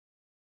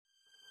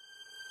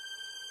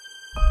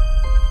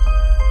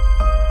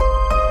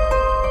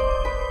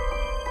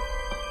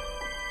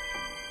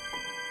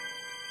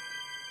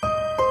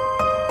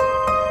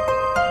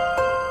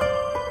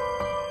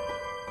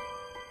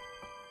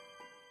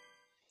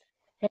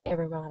Hey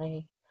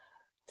everybody,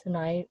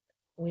 tonight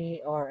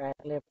we are at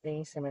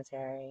Liberty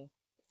Cemetery.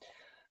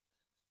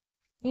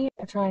 We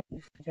are trying to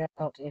figure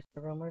out if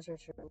the rumors are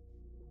true.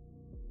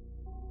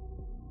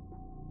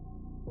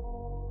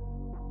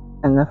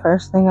 And the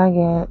first thing I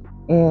get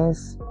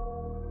is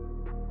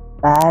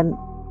bad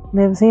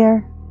lives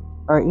here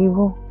or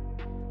evil.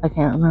 I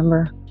can't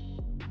remember.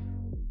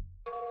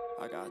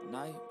 I got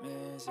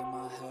nightmares in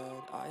my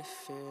head, I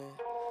fear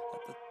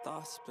that the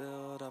thoughts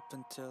build up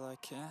until I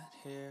can't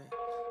hear,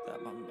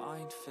 that my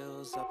mind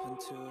fills up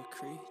into a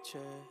creature,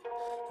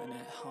 and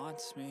it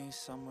haunts me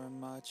somewhere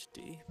much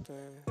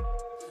deeper.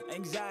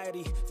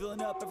 Anxiety,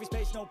 filling up every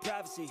space, no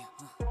privacy.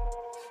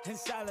 And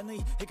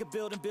silently, it could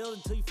build and build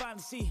until you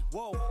finally see,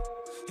 whoa,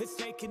 it's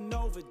taking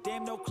over,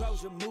 damn no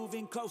closure,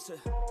 moving closer.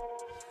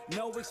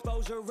 No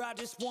exposure, I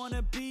just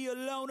wanna be a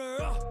loner.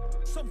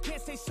 Some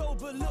can't stay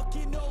sober,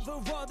 looking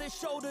over all their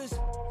shoulders,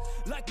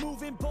 like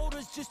moving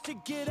boulders just to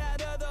get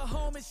out of the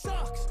home. It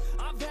sucks,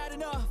 I've had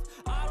enough,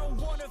 I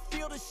don't wanna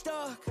feel the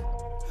stuck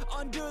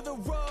under the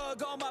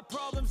rug, all my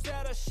problems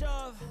that I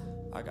shove.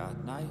 I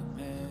got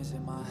nightmares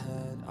in my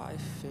head, I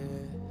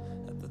fear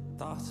that the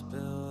thoughts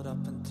build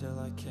up until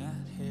I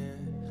can't hear,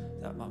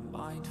 that my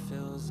mind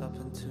fills up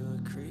into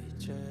a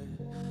creature,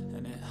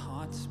 and it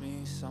haunts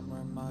me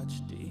somewhere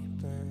much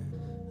deeper.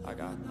 I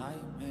got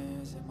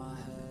nightmares in my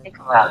head,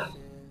 I fear.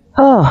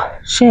 Oh,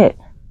 shit.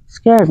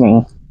 Scared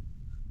me.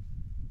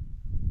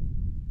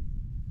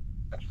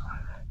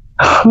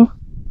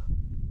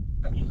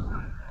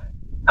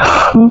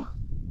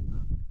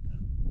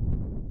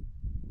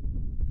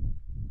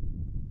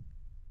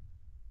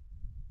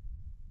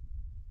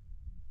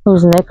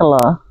 Who's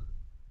Nicola?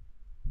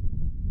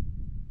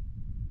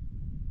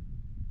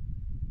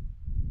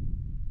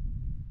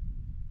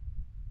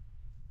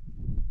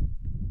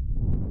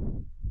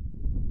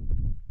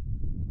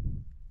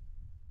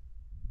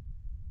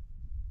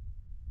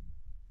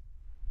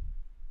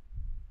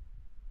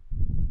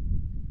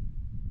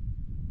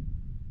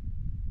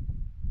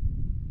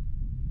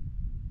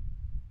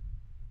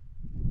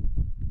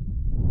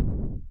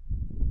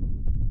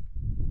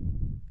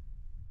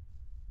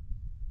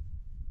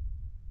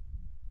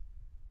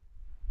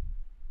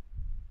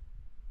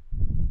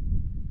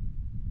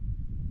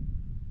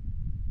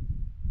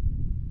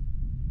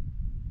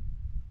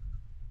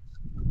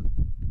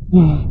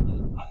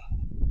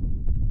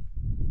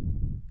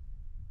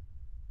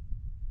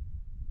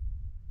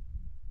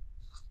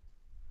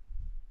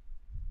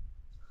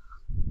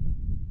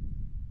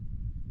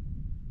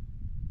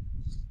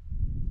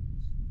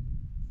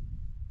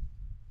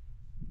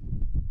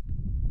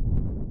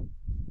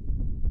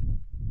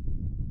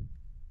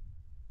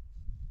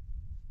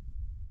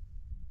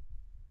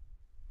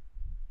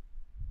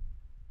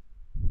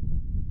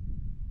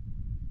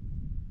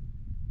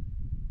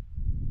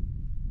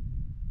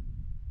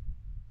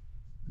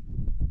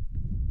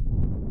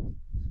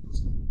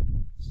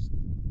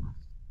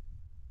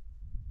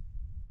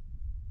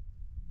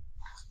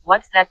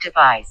 What's that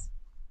device?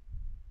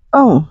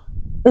 Oh,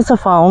 it's a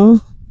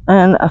phone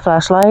and a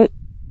flashlight.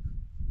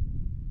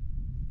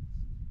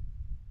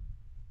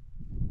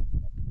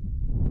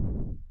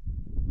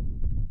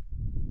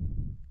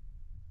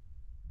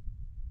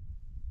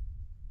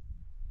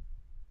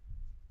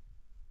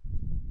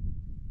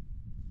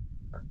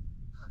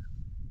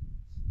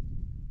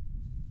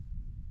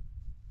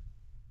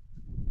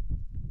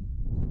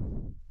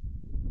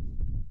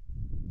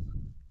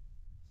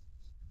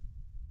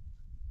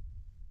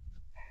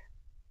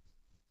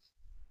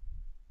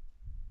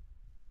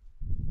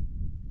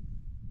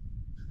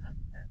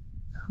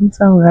 I'm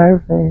so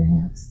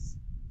nervous.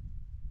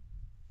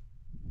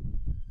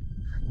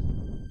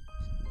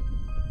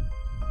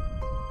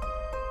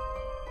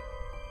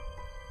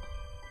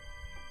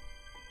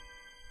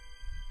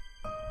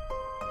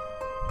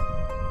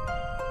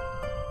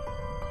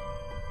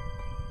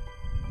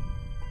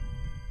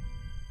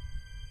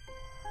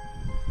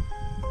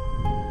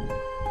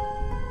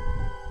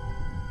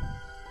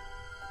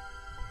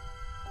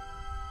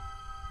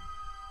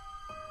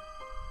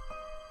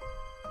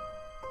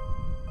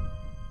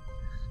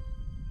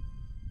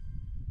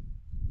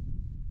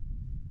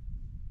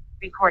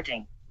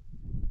 Recording.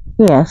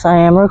 Yes, I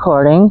am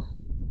recording.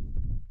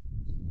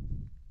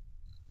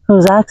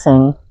 Who's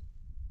asking?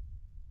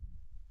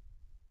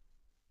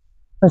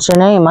 What's your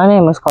name? My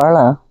name is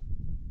Carla.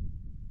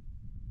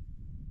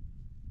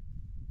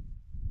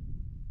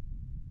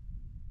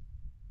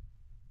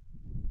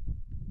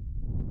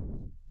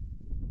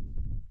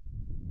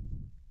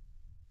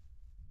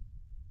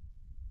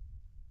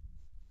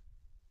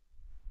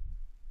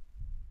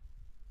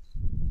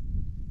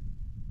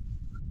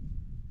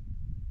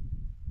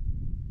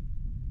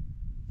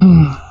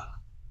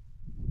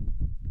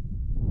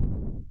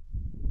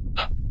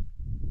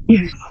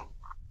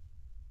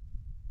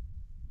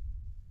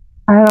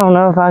 I don't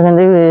know if I can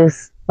do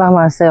this by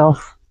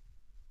myself.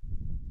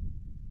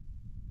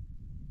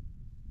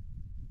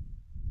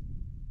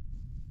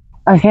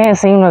 I can't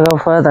seem to go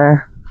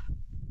further.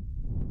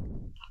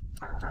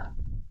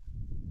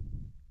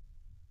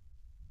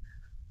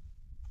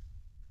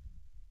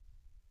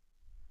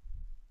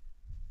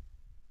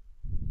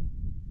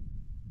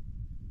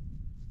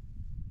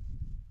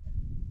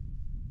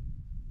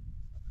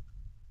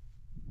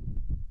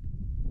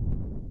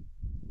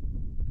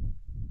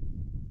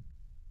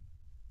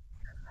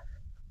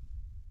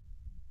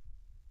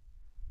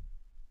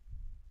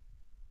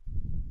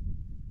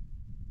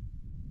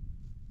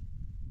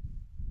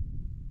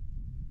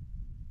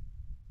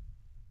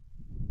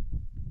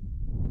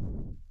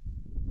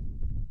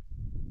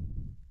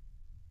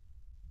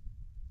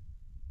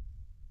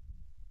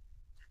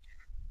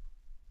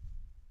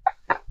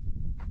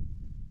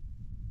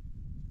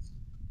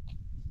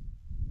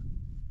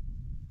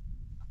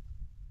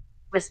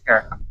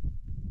 Whisper.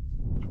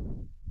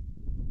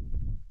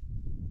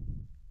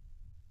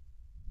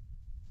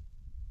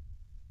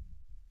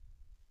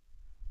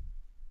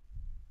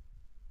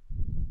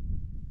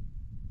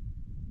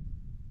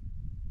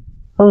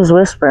 Who's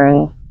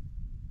whispering?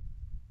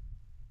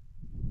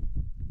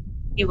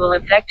 You will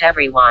affect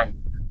everyone.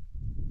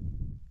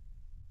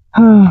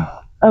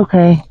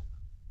 Okay.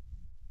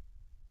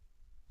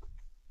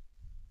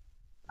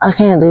 I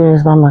can't do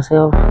this by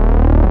myself. I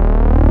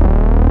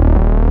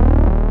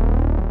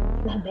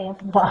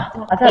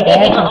got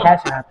banned from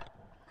Cash App.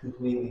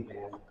 Completely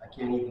banned. I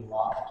can't even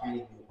log. I can't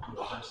even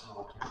do a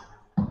personal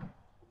account.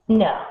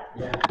 No.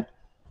 Yeah.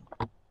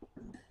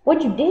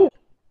 What'd you do?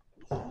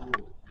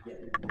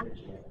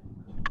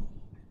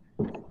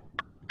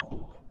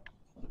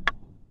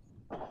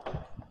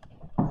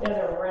 There's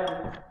a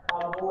room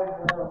called Boy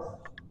Girls.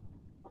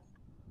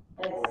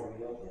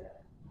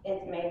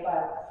 It's made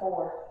by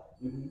 4.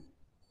 Mm-hmm.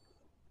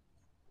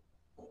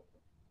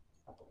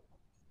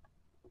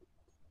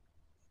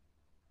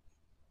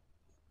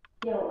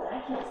 Yo, I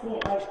can't see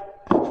it. Like,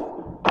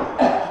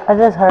 I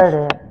just heard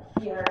it.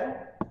 you heard it?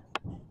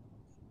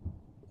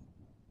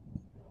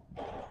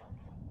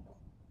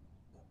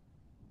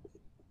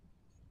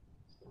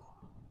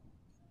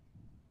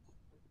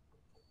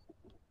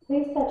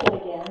 Please touch it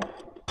again.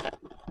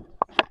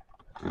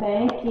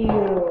 Thank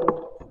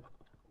you.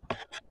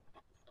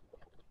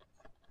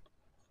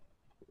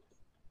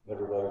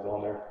 Everybody's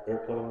on their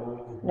airplane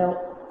mode? Nope.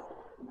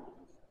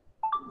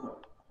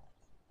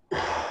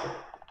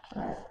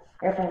 Alright,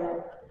 airplane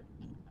mode.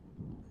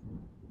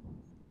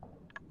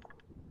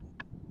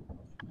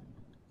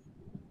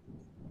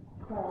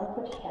 Come on, let's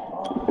put your cap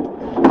on.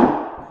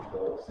 So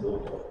it's still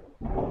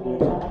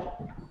Yeah.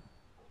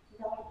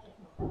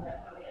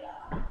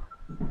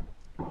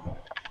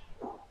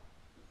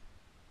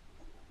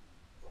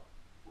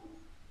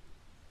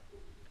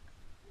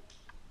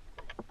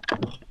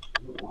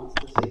 Who wants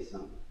to say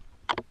something?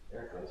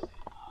 There it goes.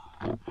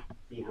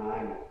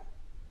 Behind.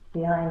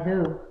 Behind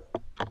who?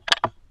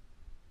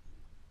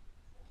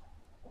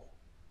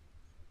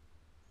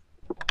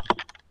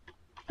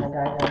 That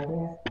guy right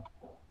here.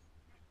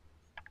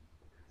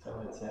 Is that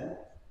what it said?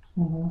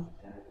 Mm-hmm.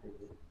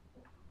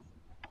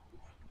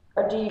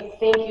 Or do you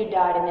think you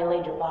died and they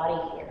laid your body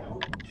here?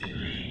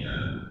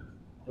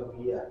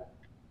 Sophia.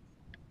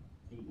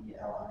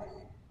 B-E-L-I-A.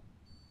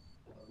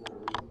 That's not a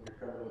reason you're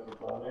covered with the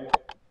body.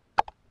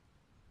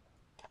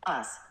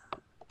 Us.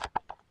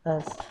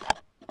 Us.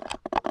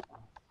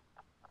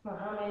 Well,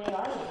 how many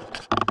are you?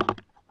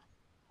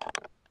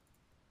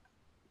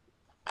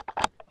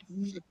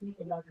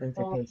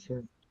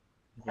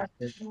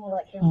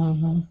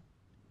 Mm-hmm.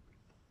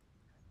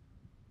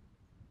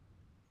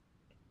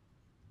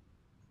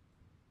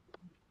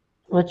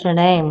 What's your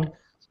name?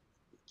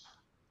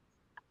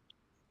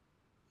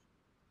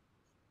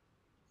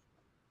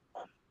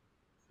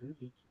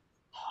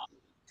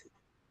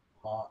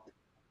 Hot.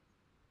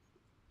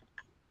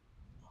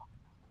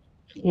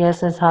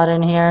 Yes, it's hot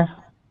in here.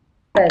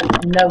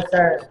 No,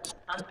 sir.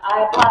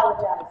 I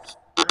apologize.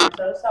 I'm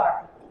so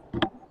sorry.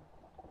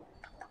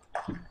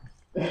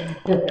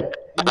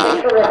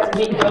 Correct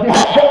me.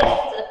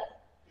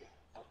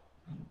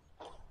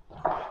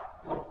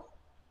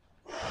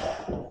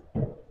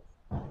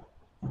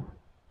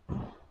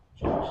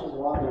 Josh is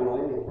walking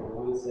away. You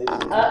want to say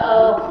something?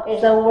 Uh-oh.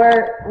 So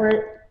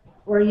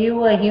were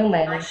you a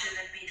human? I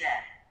shouldn't be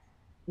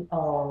dead.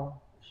 Oh,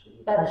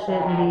 I That's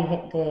shouldn't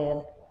bad. be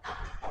dead.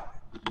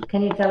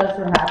 Can you tell us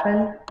what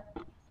happened?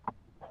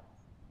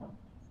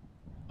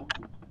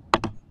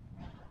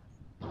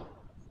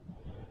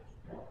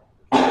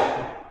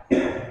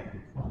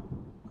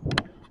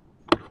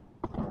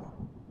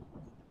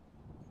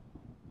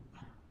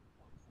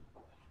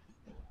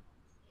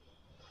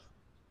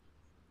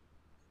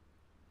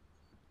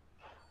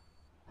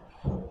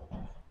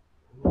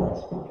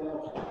 Speak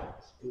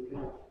up. Speak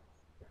up.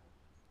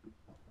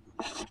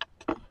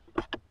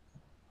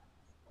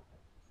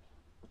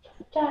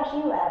 Josh,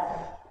 you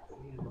asked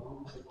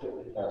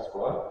Ask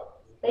what?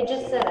 They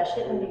just said I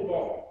shouldn't be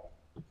dead.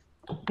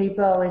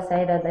 People always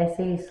say that they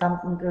see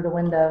something through the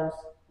windows.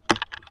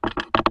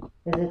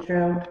 Is it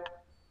true?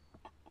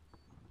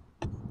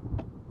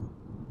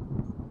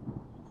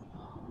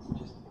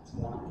 It's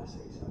wanting to say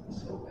something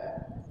so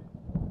bad.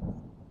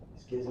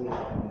 This gives me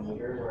like a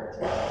meter where it's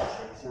about to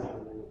say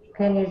something.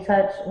 Can you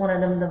touch one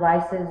of them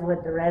devices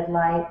with the red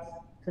lights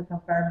to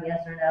confirm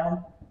yes or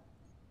no?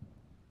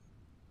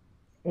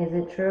 Is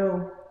it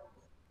true?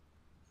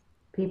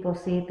 People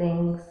see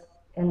things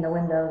in the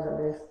windows of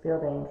this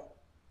building.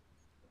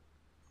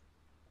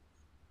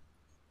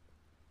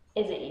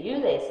 Is it you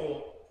they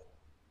see?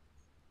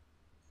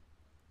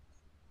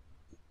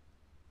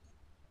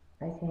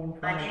 I came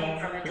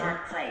from a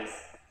dark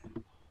place.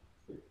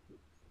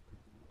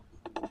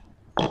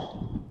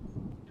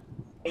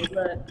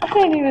 Look, I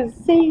can't even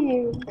see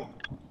you.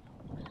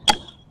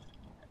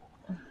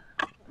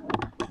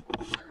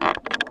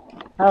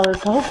 I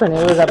was hoping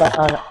it was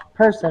about a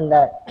person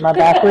that my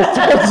back was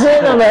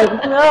touching. I'm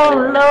like,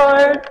 no,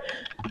 Lord.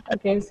 I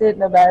can't sit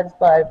in a bad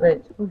spot,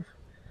 but oof.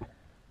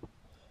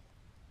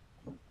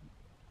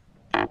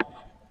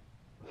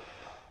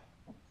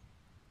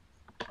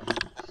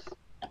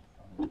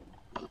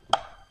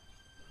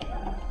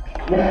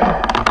 Okay,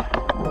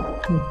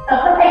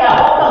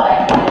 I won't come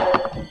back to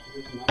it.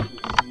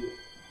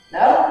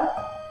 No?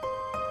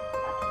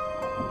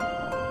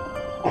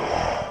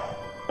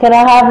 Can I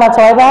have my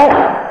toy back?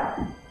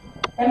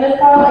 Hey, Miss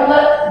Carla,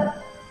 look.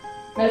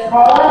 Miss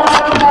Carla and I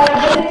come back and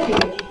visit you.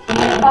 You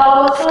can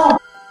follow us home.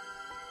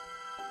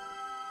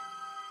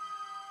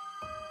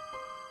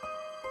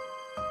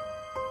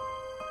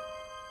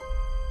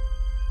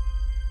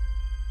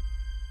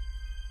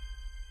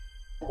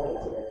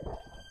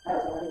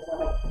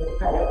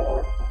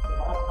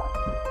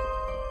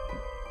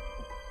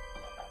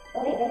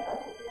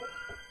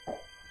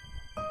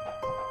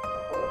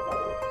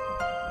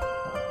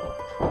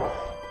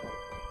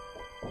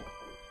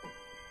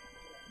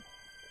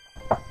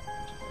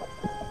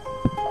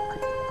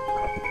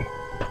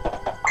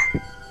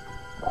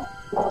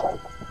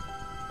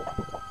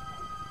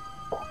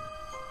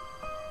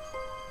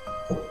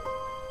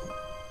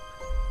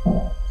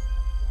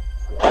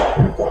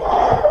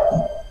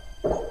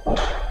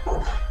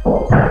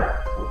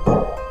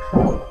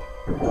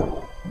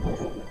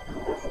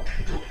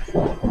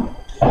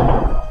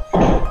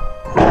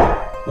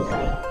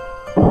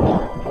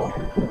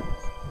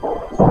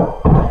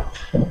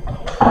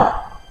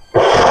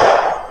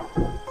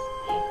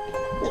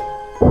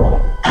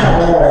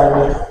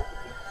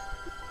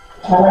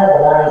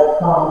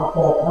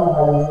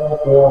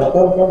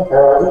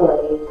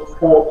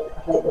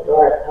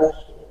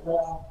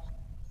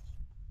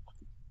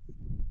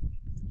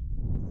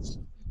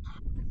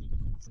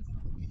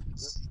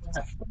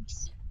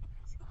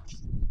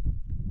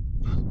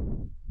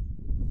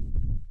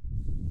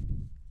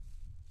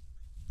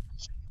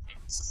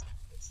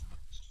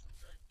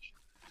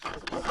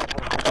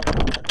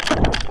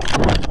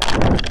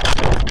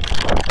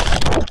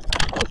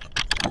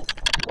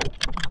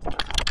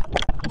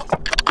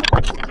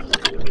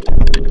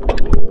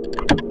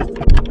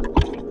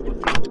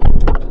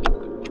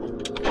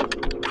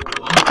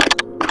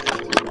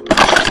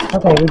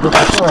 Okay, we just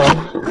have to run.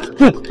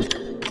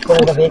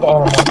 There's a big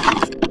animal.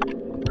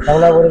 Don't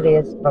know what it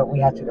is, but we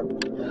have to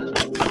go.